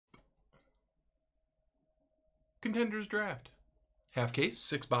Contenders draft. Half case,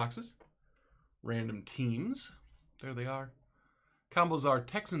 6 boxes. Random teams. There they are. Combos are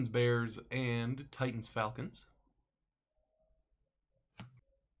Texans, Bears, and Titans, Falcons.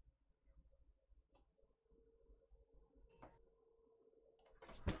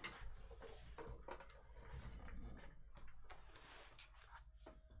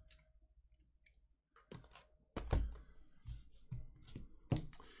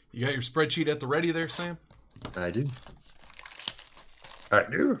 You got your spreadsheet at the ready there, Sam? I do. I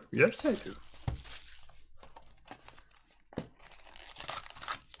do. Yes, I do.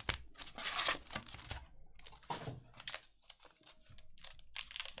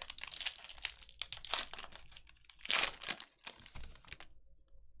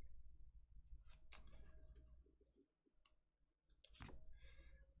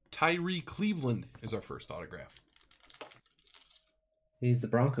 Tyree Cleveland is our first autograph. He's the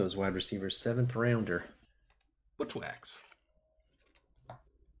Broncos wide receiver, 7th rounder. Butchwax.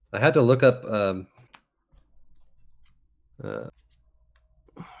 I had to look up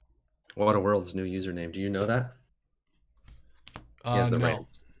What a World's new username. Do you know that? He has the No.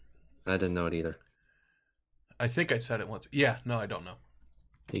 Rams. I didn't know it either. I think I said it once. Yeah, no, I don't know.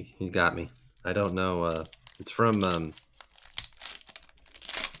 He got me. I don't know. It's from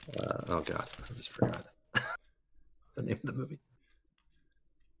oh god, I just forgot the name of the movie.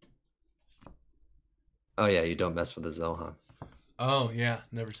 Oh yeah, you don't mess with the Zohan. Oh yeah,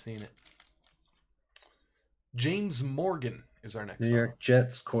 never seen it. James Morgan is our next. New York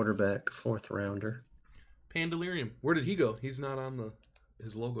Jets quarterback, 4th rounder. Pandelirium. Where did he go? He's not on the.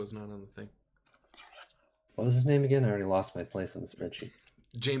 His logo is not on the thing. What was his name again? I already lost my place on the spreadsheet.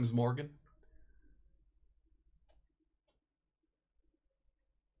 James Morgan.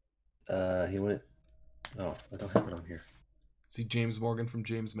 He went. Oh, I don't have it on here. See James Morgan from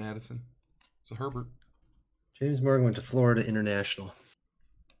James Madison. It's a Herbert. James Morgan went to Florida International.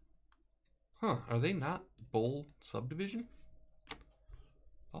 Huh? Are they not Bowl subdivision?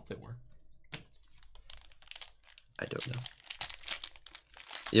 Thought they were. I don't know.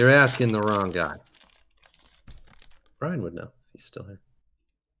 You're asking the wrong guy. Brian would know. He's still here.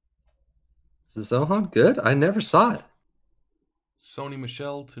 Is the Zohan good? I never saw it. Sony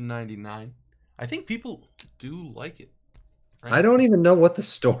Michel to 99. I think people do like it. Right? I don't even know what the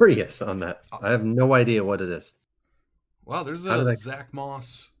story is on that. I have no idea what it is. Wow, there's a Zach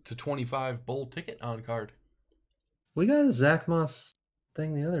Moss to 25 Bowl ticket on card. We got a Zach Moss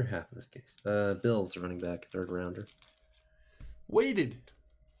thing the other half of this case. Bills running back, 3rd rounder. Weighted.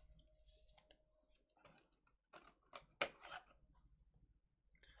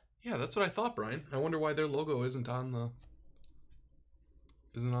 Yeah, that's what I thought, Brian. I wonder why their logo isn't on the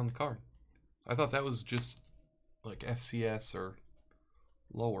card. I thought that was just like FCS or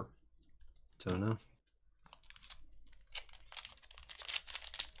lower. Don't know.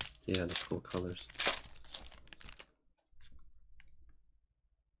 Yeah, the cool colors.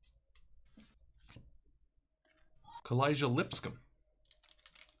 Kalijah Lipscomb.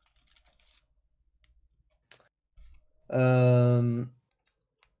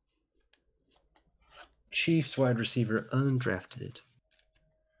 Chiefs wide receiver, undrafted.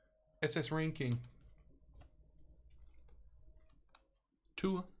 SS ranking.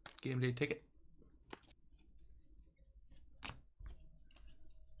 Tua, game day ticket.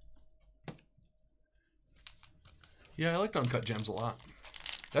 Yeah, I liked Uncut Gems a lot.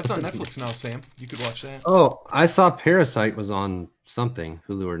 That's on Netflix now, Sam. You could watch that. Oh, I saw Parasite was on something,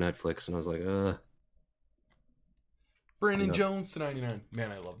 Hulu or Netflix, and I was like, Brandon Jones to 99.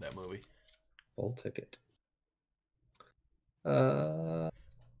 Man, I love that movie. Full ticket.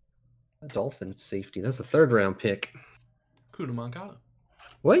 Dolphin safety. That's a 3rd round pick. Kuna Moncada.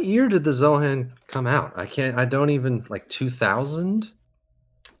 What year did the Zohan come out? I don't even, like 2000?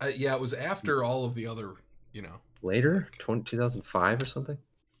 Yeah, it was after all of the other, Later? 2005 or something?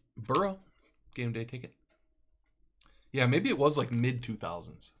 Burrow, game day ticket. Yeah, maybe it was like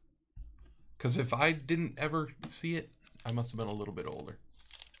mid-2000s. Because if I didn't ever see it, I must have been a little bit older.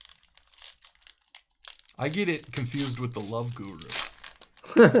 I get it confused with the Love Guru.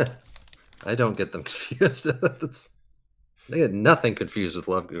 I don't get them confused. They get nothing confused with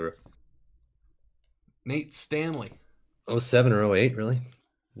Love Guru. Nate Stanley. 07 or 08, really?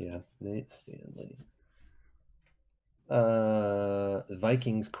 Yeah, Nate Stanley.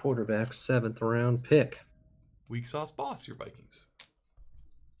 Vikings quarterback, 7th round pick. Weak sauce boss, your Vikings.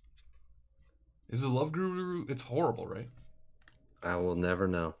 Is it Love Guru? It's horrible, right? I will never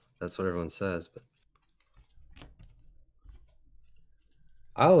know. That's what everyone says, but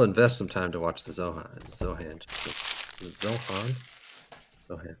I'll invest some time to watch the Zohan. The Zohan?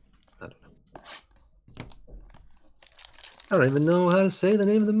 Zohan. I don't know. I don't even know how to say the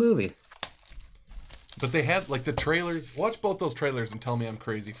name of the movie. But they had like the trailers. Watch both those trailers and tell me I'm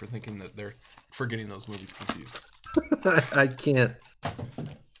crazy for thinking that they're for getting those movies confused. I can't.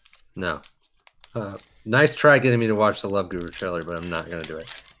 No. Nice try getting me to watch the Love Guru trailer, but I'm not gonna do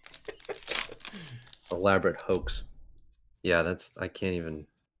it. Elaborate hoax. Yeah, that's. I can't even.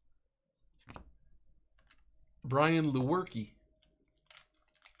 Brian Lewerke.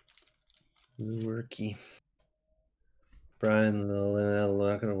 Lewerke. Brian,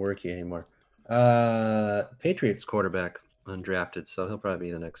 not gonna work you anymore. Patriots quarterback, undrafted, so he'll probably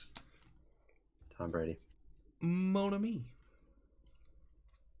be the next Tom Brady. Mon ami.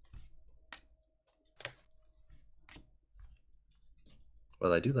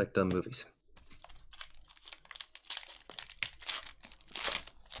 Well, I do like dumb movies.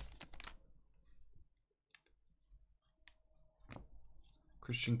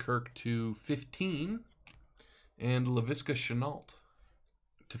 Christian Kirk to 15. And LaVisca Chenault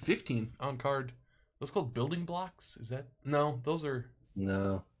to 15 on card. Those called building blocks? Is that? No, those are.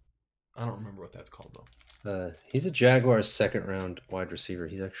 No. I don't remember what that's called, though. He's a Jaguars second round wide receiver.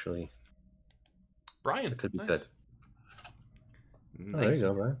 He's actually. Brian. Could be nice. good. Nice. Oh, there you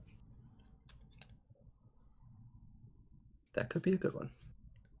go, Brian. That could be a good one.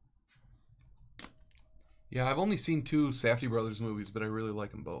 Yeah, I've only seen 2 Safdie Brothers movies, but I really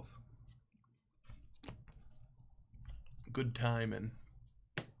like them both. Good Time and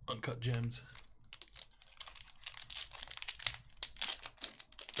Uncut Gems.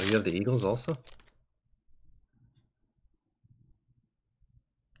 Oh, you have the Eagles also?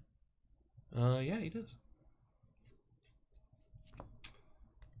 Yeah, he does.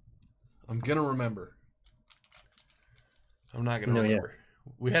 I'm gonna remember. I'm not gonna remember.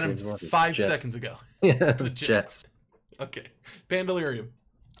 Yeah. We had him 5 seconds ago. Yeah, the Jets. Okay. Pandalarium.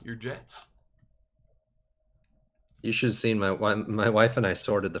 Your Jets. You should have seen my wife and I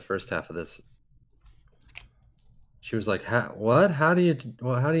sorted the first half of this. She was like, "What? How do you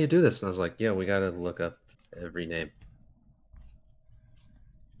do this?" And I was like, "Yeah, we got to look up every name."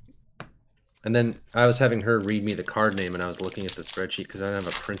 And then I was having her read me the card name, and I was looking at the spreadsheet because I don't have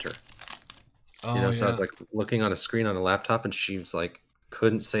a printer. Oh, so I was like looking on a screen on a laptop, and she was like,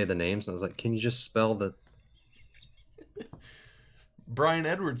 couldn't say the names, and I was like, "Can you just spell the?" Brian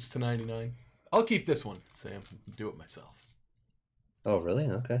Edwards to 99. I'll keep this one, Sam. Do it myself. Oh, really?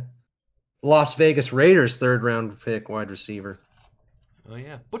 Okay. Las Vegas Raiders, 3rd round pick, wide receiver. Oh,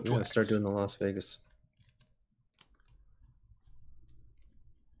 yeah. We're going to start doing the Las Vegas.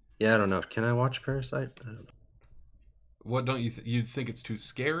 Yeah, I don't know. Can I watch Parasite? I don't know. What don't you you think it's too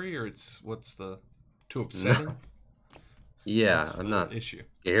scary, or what's the too upsetting? No. Yeah, That's I'm not issue.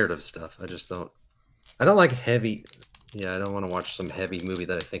 Scared of stuff. I don't like heavy. Yeah, I don't want to watch some heavy movie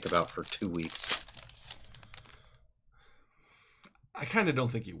that I think about for 2 weeks. I kind of don't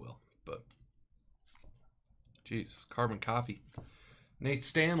think you will, but jeez, carbon copy. Nate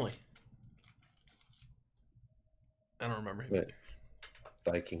Stanley. I don't remember him. Wait.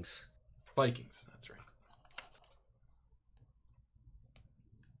 Vikings. Vikings, that's right.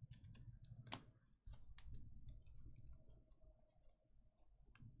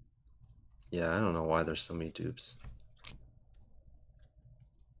 Yeah, I don't know why there's so many dupes.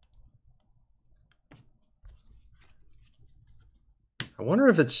 I wonder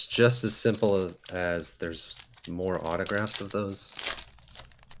if it's just as simple as there's more autographs of those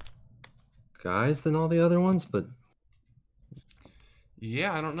guys than all the other ones, but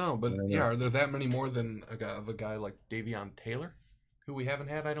yeah, I don't know, but yeah, are there that many more than a guy like Davion Taylor, who we haven't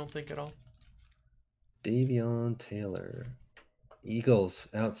had? I don't think at all. Davion Taylor, Eagles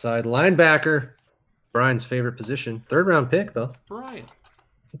outside linebacker, Brian's favorite position, 3rd round pick though. Brian,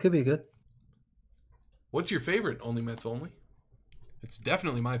 it could be good. What's your favorite? Only Mets only. It's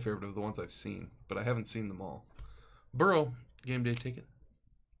definitely my favorite of the ones I've seen, but I haven't seen them all. Burrow, game day ticket.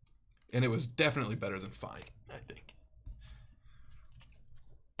 And it was definitely better than fine, I think.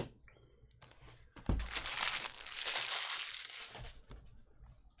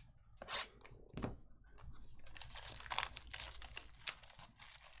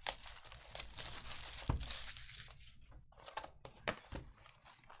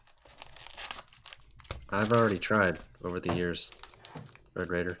 I've already tried over the years, Red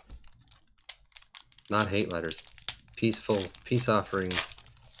Raider. Not hate letters. Peace offering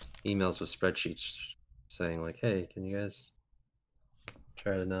emails with spreadsheets saying like, hey, can you guys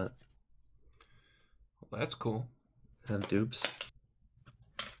try to not Well, that's cool. Have dupes.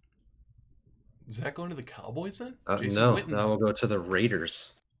 Is that going to the Cowboys then? No, that will go to the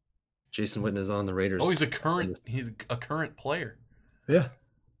Raiders. Jason Witten is on the Raiders. Oh, he's a current player. Yeah.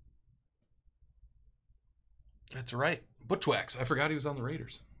 That's right. Butchwax. I forgot he was on the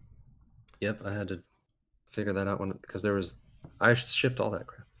Raiders. Yep, I had to figure that out because there was. I shipped all that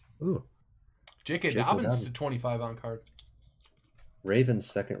crap. Ooh. J.K. Dobbins to 25 on card. Ravens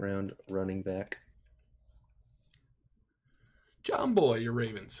second round running back. John Boy, your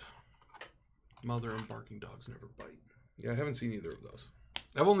Ravens. Mother and barking dogs never bite. Yeah, I haven't seen either of those.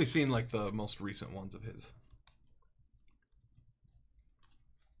 I've only seen like the most recent ones of his.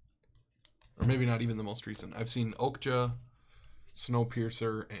 Or maybe not even the most recent. I've seen Okja,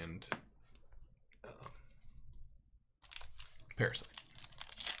 Snowpiercer, and Parasite.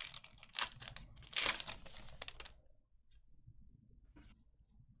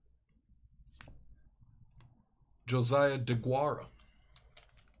 Josiah DeGuara.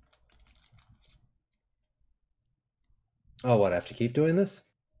 Oh, what? I have to keep doing this?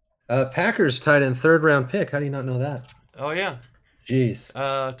 Packers tied in 3rd round pick. How do you not know that? Oh, yeah. Jeez.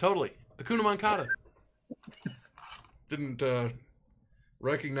 Totally. Acuna Moncada. Didn't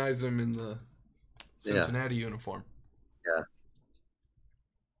recognize him in the Cincinnati uniform. Yeah.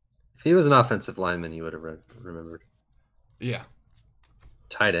 If he was an offensive lineman, you would have remembered. Yeah.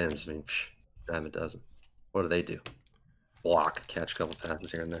 Tight ends, I mean, dime a dozen. What do? Block, catch a couple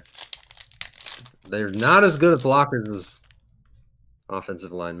passes here and there. They're not as good at blockers as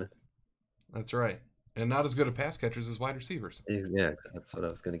offensive linemen. That's right. And not as good at pass catchers as wide receivers. Yeah, that's what I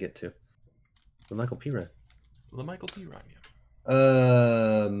was going to get to. The Michael P. Ryan. The Michael P. Ryan,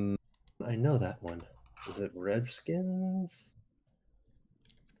 yeah. I know that one. Is it Redskins?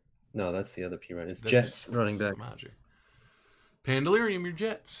 No, that's the other P. Ryan. It's Jets running back. Pandalarium, your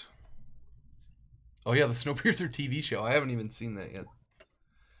Jets. Oh, yeah, the Snowpiercer TV show. I haven't even seen that yet.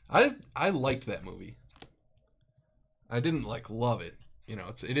 I liked that movie. I didn't love it. You know,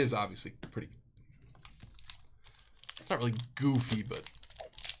 it is obviously pretty. It's not really goofy, but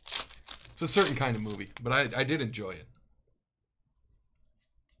it's a certain kind of movie. But I did enjoy it.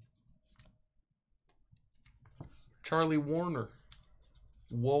 Charlie Warner.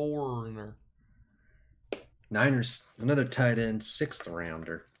 Niners, another tight end, 6th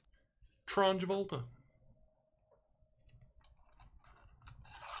rounder. Tron Travolta.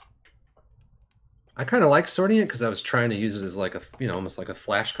 I kind of like sorting it because I was trying to use it as like a, almost like a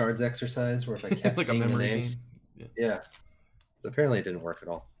flashcards exercise where if I kept like seeing a memory the names. game. Yeah. But apparently it didn't work at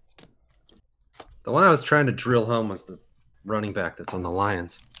all. The one I was trying to drill home was the running back that's on the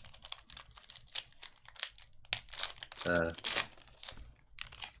Lions. But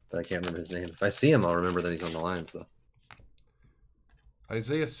I can't remember his name. If I see him, I'll remember that he's on the Lions, though.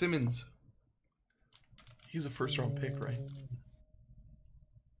 Isaiah Simmons. He's a 1st-round pick, right?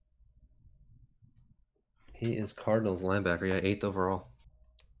 He is Cardinals linebacker. Yeah, 8th overall.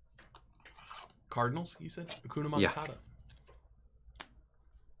 Cardinals, you said? Acuna Moncada. Yeah.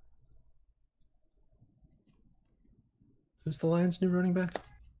 Who's the Lions' new running back?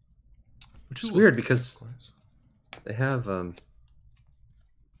 Which is weird because they have, I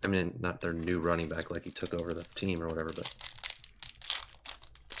mean, not their new running back like he took over the team or whatever, but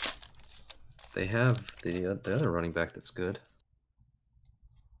they have the other running back that's good.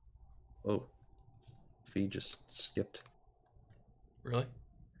 Oh, feed just skipped. Really?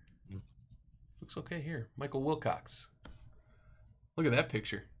 Looks okay here. Michael Wilcox. Look at that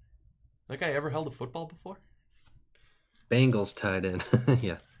picture. That guy ever held a football before? Bengals tied in.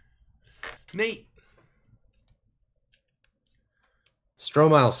 Yeah. Nate.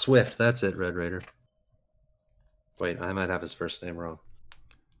 Stromile Swift. That's it, Red Raider. Wait, I might have his first name wrong.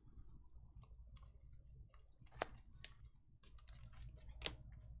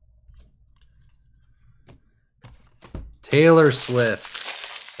 Taylor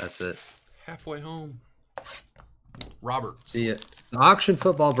Swift. That's it. Halfway home. Roberts. The auction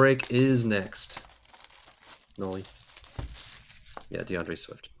football break is next. Noli. Yeah, DeAndre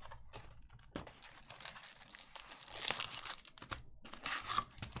Swift.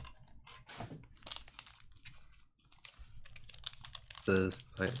 The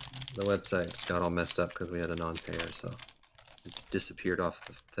website got all messed up because we had a non-payer, so it's disappeared off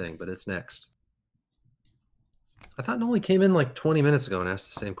the thing, but it's next. I thought Noli came in like 20 minutes ago and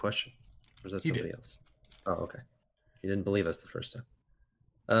asked the same question. Or was that somebody else? Oh, okay. He didn't believe us the first time.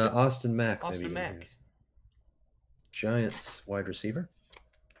 Austin Mack. Austin Mack. Giants wide receiver.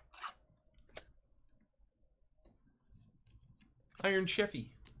 Iron Sheffy.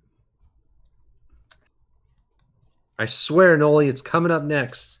 I swear, Noli, it's coming up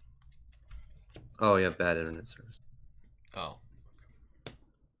next. Oh, yeah, bad internet service. Oh.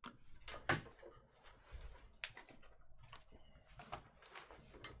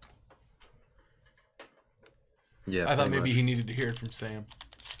 Yeah, I thought maybe he needed to hear it from Sam.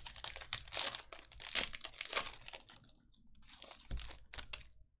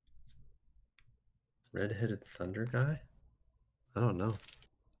 Red-headed Thunder guy? I don't know.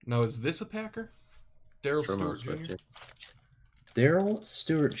 Now, is this a Packer? Daryl Promo Stewart Jr.? sweatshirt. Daryl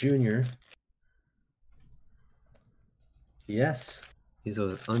Stewart Jr. Yes. He's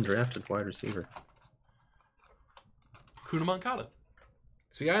an undrafted wide receiver. Kuna Moncada.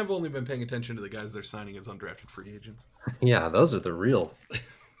 See, I've only been paying attention to the guys they're signing as undrafted free agents. Yeah, those are the real.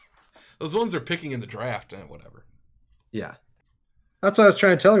 Those ones are picking in the draft and whatever. Yeah. That's what I was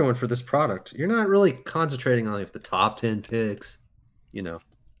trying to tell everyone for this product. You're not really concentrating on like the top 10 picks, you know,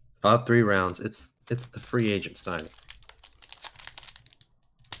 top 3 rounds. It's the free agent signings.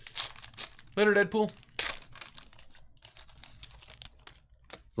 Later, Deadpool.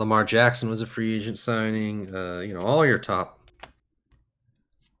 Lamar Jackson was a free agent signing. You know, all your top.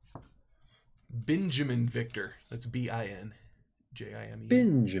 Benjamin Victor. That's Binjime.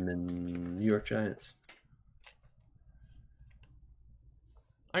 Benjamin, New York Giants.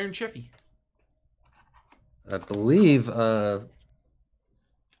 Iron Cheffy. I believe,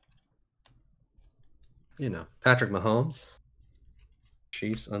 you know, Patrick Mahomes.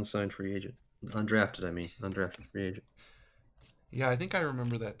 Chiefs, unsigned free agent. Undrafted, I mean. Undrafted free agent. Yeah, I think I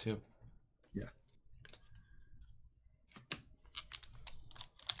remember that too. Yeah.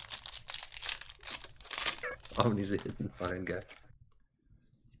 Omni's a hidden fine guy.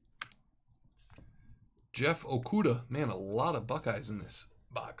 Jeff Okuda. Man, a lot of Buckeyes in this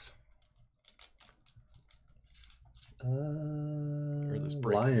box.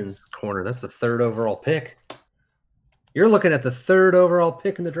 Lions corner. That's the 3rd overall pick. You're looking at the 3rd overall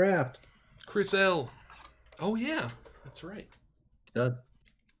pick in the draft. Chris L. Oh, yeah. That's right. Stud.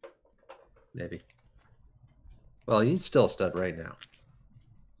 Maybe. Well, he's still a stud right now.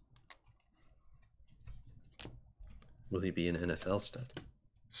 Will he be an NFL stud?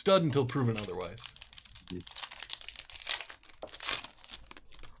 Stud until proven otherwise.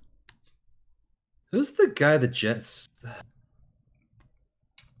 Who's the guy the Jets...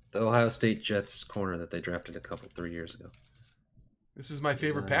 The Ohio State Jets corner that they drafted 3 years ago? This is my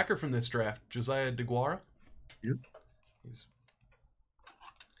favorite Packer from this draft, Josiah DeGuara. Yep. He's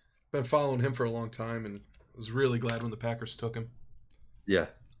been following him for a long time and was really glad when the Packers took him. Yeah.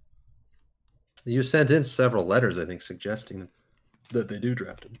 You sent in several letters, I think, suggesting that they do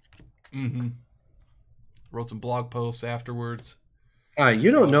draft him. Mm-hmm. Wrote some blog posts afterwards.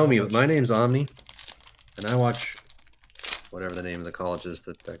 You don't know me, but my name's Omni, and I watch whatever the name of the college is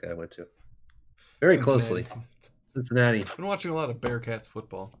that guy went to. Very closely. Cincinnati. Been watching a lot of Bearcats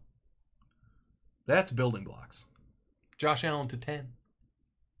football. That's building blocks. Josh Allen to 10.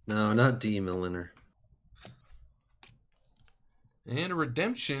 No, not D. Milliner. And a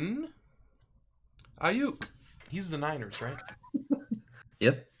redemption. Ayuk. He's the Niners, right?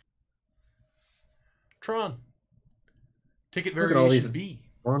 Yep. Tron. Ticket Look at all variation these B.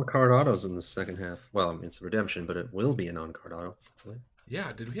 on-card autos in the second half. Well, I mean, it's a redemption, but it will be an on-card auto.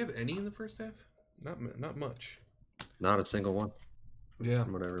 Yeah, did we have any in the first half? Not much. Not a single one. Yeah.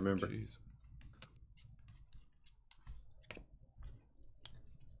 From what I remember. Jeez.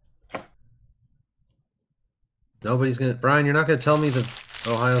 Nobody's going to... Brian, you're not going to tell me the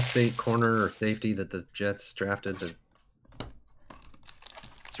Ohio State corner or safety that the Jets drafted?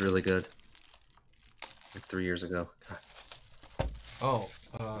 It's really good. Like 3 years ago. God. Oh,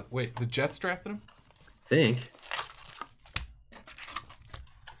 wait, the Jets drafted him? Think.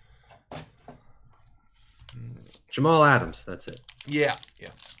 Jamal Adams, that's it. Yeah.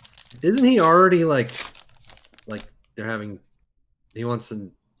 Isn't he already like they're having, he wants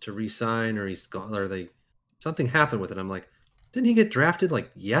him to re-sign or he's gone, or something happened with it. I'm like, didn't he get drafted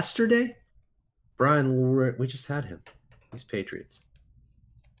like yesterday? Brian, we just had him. He's Patriots.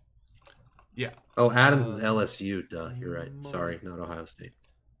 Yeah. Oh, Adams is LSU. Duh, you're right. Sorry, not Ohio State.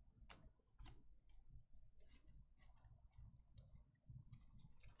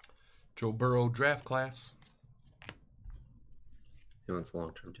 Joe Burrow draft class. He wants a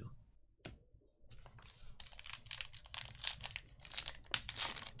long-term deal.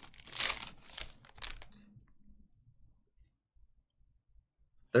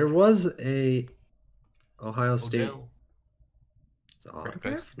 There was a Ohio State. Odell. Is it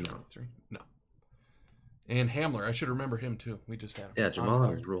autograph? No. And Hamler. I should remember him too. We just had him. Yeah, Jamal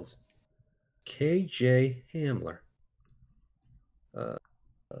Adams rules. KJ Hamler.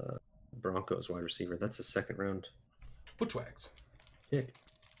 Broncos wide receiver. That's a second round Butchwags. pick.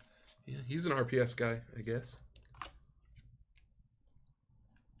 Yeah, he's an RPS guy, I guess.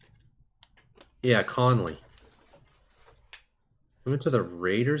 Yeah, Conley. He went to the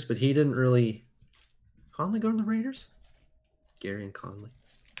Raiders, but he didn't really... Conley go to the Raiders? Gary and Conley.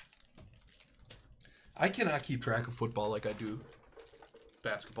 I cannot keep track of football like I do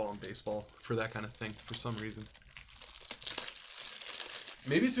basketball and baseball for that kind of thing for some reason.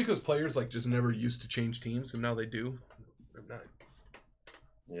 Maybe it's because players like just never used to change teams and now they do. I'm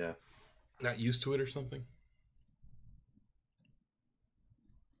not used to it or something.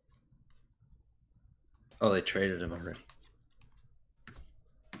 Oh, they traded him already.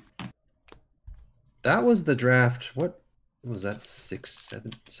 That was the draft. What was that?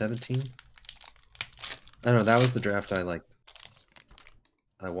 17? I don't know. That was the draft I like.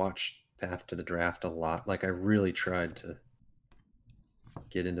 I watched Path to the Draft a lot. Like, I really tried to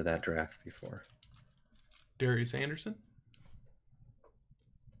get into that draft before. Darius Anderson?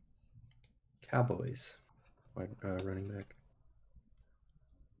 Cowboys. Running back.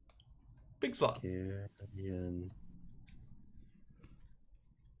 Big slot. Carrion.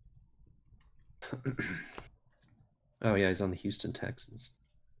 Oh, yeah, he's on the Houston Texans.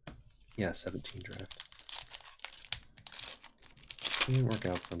 Yeah, 17 draft. Didn't work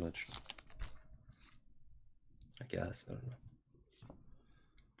out so much. I guess. I don't know.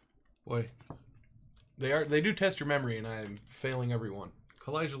 Boy. They do test your memory, and I'm failing everyone.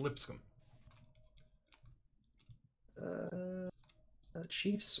 Kalijah Lipscomb.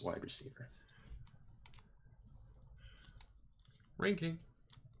 Chiefs wide receiver. Ranking.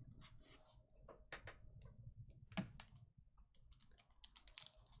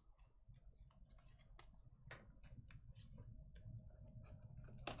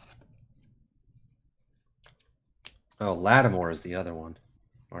 Oh, Lattimore is the other one.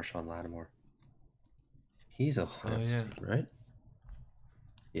 Marshawn Lattimore. He's Ohio yeah. State, right?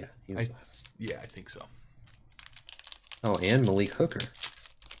 Yeah, he was Ohio State. Yeah, I think so. Oh, and Malik Hooker.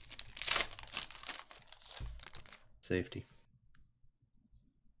 Safety.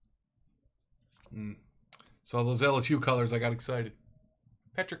 So those LSU colors, I got excited.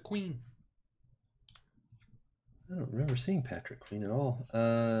 Patrick Queen. I don't remember seeing Patrick Queen at all.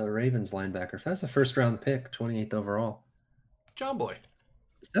 Ravens linebacker. That's a first round pick, 28th overall. John Boy.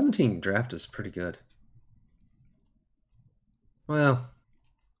 17 draft is pretty good. Well,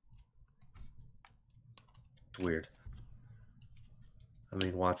 it's weird. I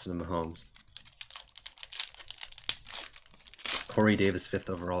mean, Watson and Mahomes. Corey Davis, 5th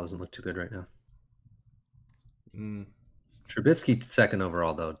overall, doesn't look too good right now. Trubisky, 2nd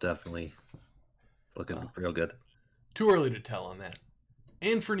overall, though, definitely looking real good. Too early to tell on that.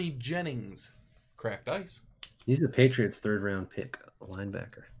 Anthony Jennings. Cracked ice. He's the Patriots' 3rd round pick, a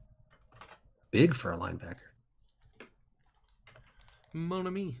linebacker. Big for a linebacker. Mon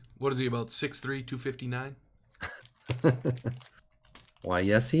ami. What is he, about 6'3", 259? Why,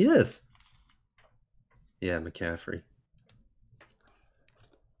 yes, he is. Yeah, McCaffrey.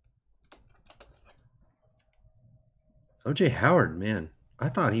 O.J. Howard, man. I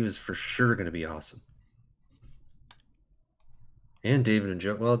thought he was for sure going to be awesome. And David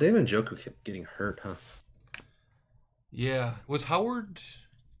Njoku. Well, David Njoku kept getting hurt, huh? Yeah. Was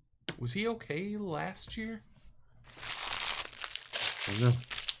he okay last year? I don't know.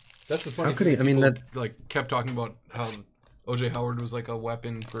 That's the funny How could he? thing. I mean, People, that like kept talking about how O.J. Howard was like a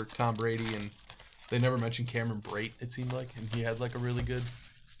weapon for Tom Brady, and they never mentioned Cameron Brate, it seemed like, and he had like a really good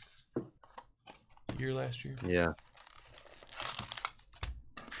year last year. Yeah.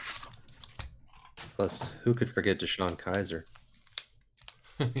 Plus, who could forget Deshaun Kaiser?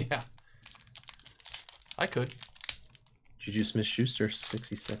 Yeah. I could. Juju Smith-Schuster,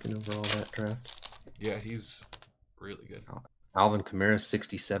 62nd overall that draft. Yeah, he's really good. Alvin Kamara,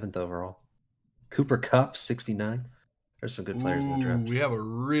 67th overall. Cooper Kupp, 69. There's some good players in the draft. We have a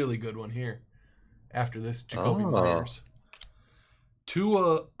really good one here. After this, Jacoby Oh. Myers.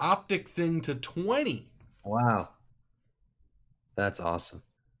 Tua optic thing to 20. Wow. That's awesome.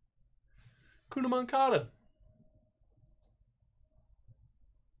 Kuna Moncada.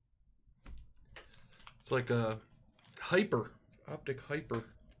 It's like a optic hyper.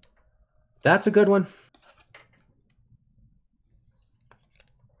 That's a good one.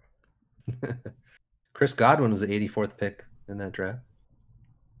 Chris Godwin was the 84th pick in that draft.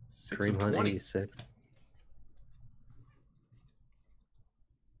 6 Kareem of Hunt, 20. 86.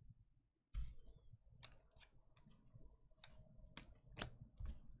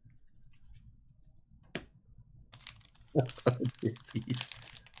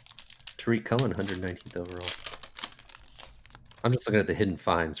 Tariq Cohen, 119th overall. I'm just looking at the hidden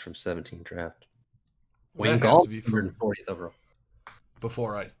finds from 17 draft. Wayne That has Gall, to be from 140th overall.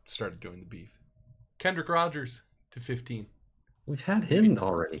 before I started doing the beef. Kendrick Rogers to 15. We've had him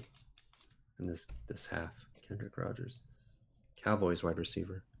already in this half. Kendrick Rogers. Cowboys wide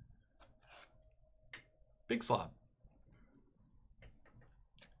receiver. Big slob.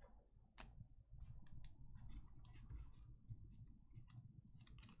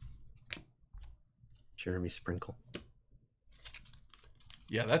 Jeremy Sprinkle.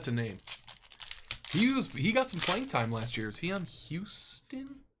 Yeah, that's a name. He got some playing time last year. Is he on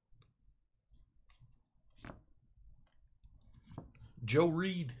Houston? Joe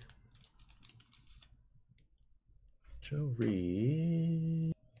Reed. Joe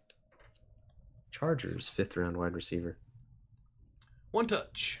Reed. Chargers, 5th round wide receiver. One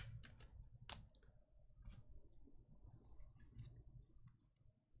touch.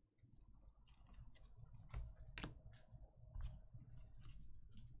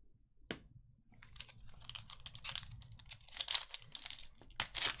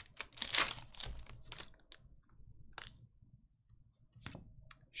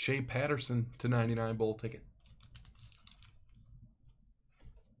 Shea Patterson /99 bowl ticket.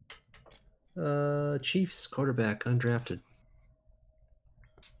 Chiefs quarterback, undrafted.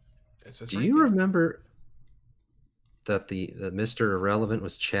 Do right you there. remember that the Mr. Irrelevant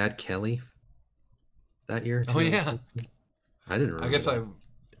was Chad Kelly that year? Oh yeah. I didn't remember. I guess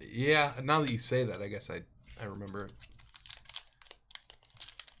yeah, now that you say that, I guess I remember it.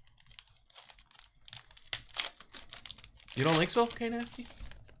 You don't think so, K Nasty?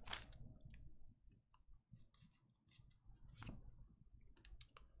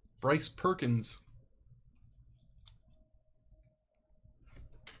 Bryce Perkins.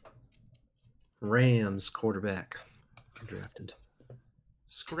 Rams quarterback, drafted.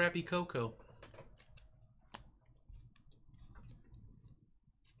 Scrappy Coco.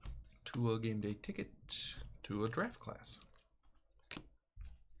 To a game day ticket to a draft class.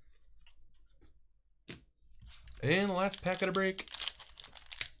 And the last pack at a break.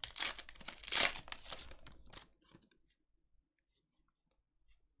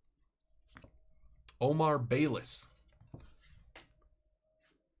 Omar Bayless.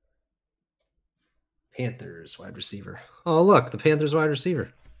 Panthers wide receiver. Oh, look, the Panthers wide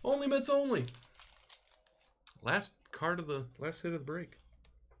receiver. Only Mets only. Last hit of the break.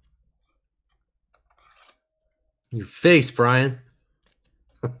 Your face, Brian.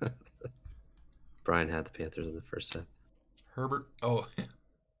 Brian had the Panthers in the first half. Herbert. Oh.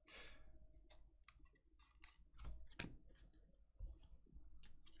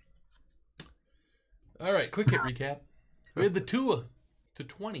 All right, quick hit recap. We had the Tua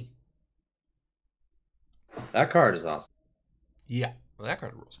 /20. That card is awesome. Yeah, well, that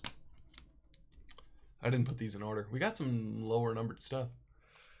card rules. I didn't put these in order. We got some lower numbered stuff.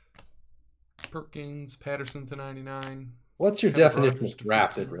 Perkins, Patterson /99. What's your Kevin definition Rogers of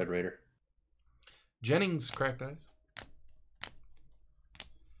drafted, Red Raider? Jennings, cracked eyes.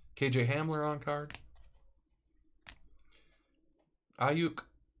 KJ Hamler on card. Ayuk.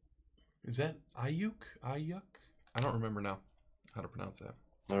 Is that Ayuk? Ayuk? I don't remember now how to pronounce that.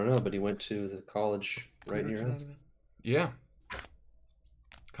 I don't know, but he went to the college right near us. Yeah.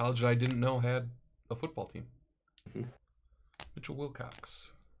 College that I didn't know had a football team. Mm-hmm. Mitchell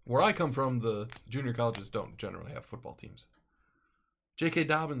Wilcox. Where I come from, the junior colleges don't generally have football teams. J.K.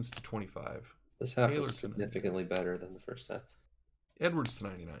 Dobbins /25. This half Taylor was significantly better than the first half. Edwards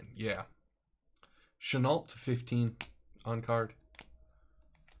 /99. Yeah. Chenault /15 on card.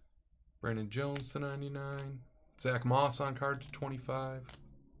 Brandon Jones /99. Zach Moss on card /25.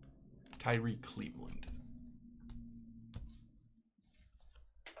 Tyree Cleveland.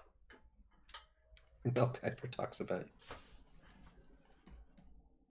 Bill Kuiper talks about it.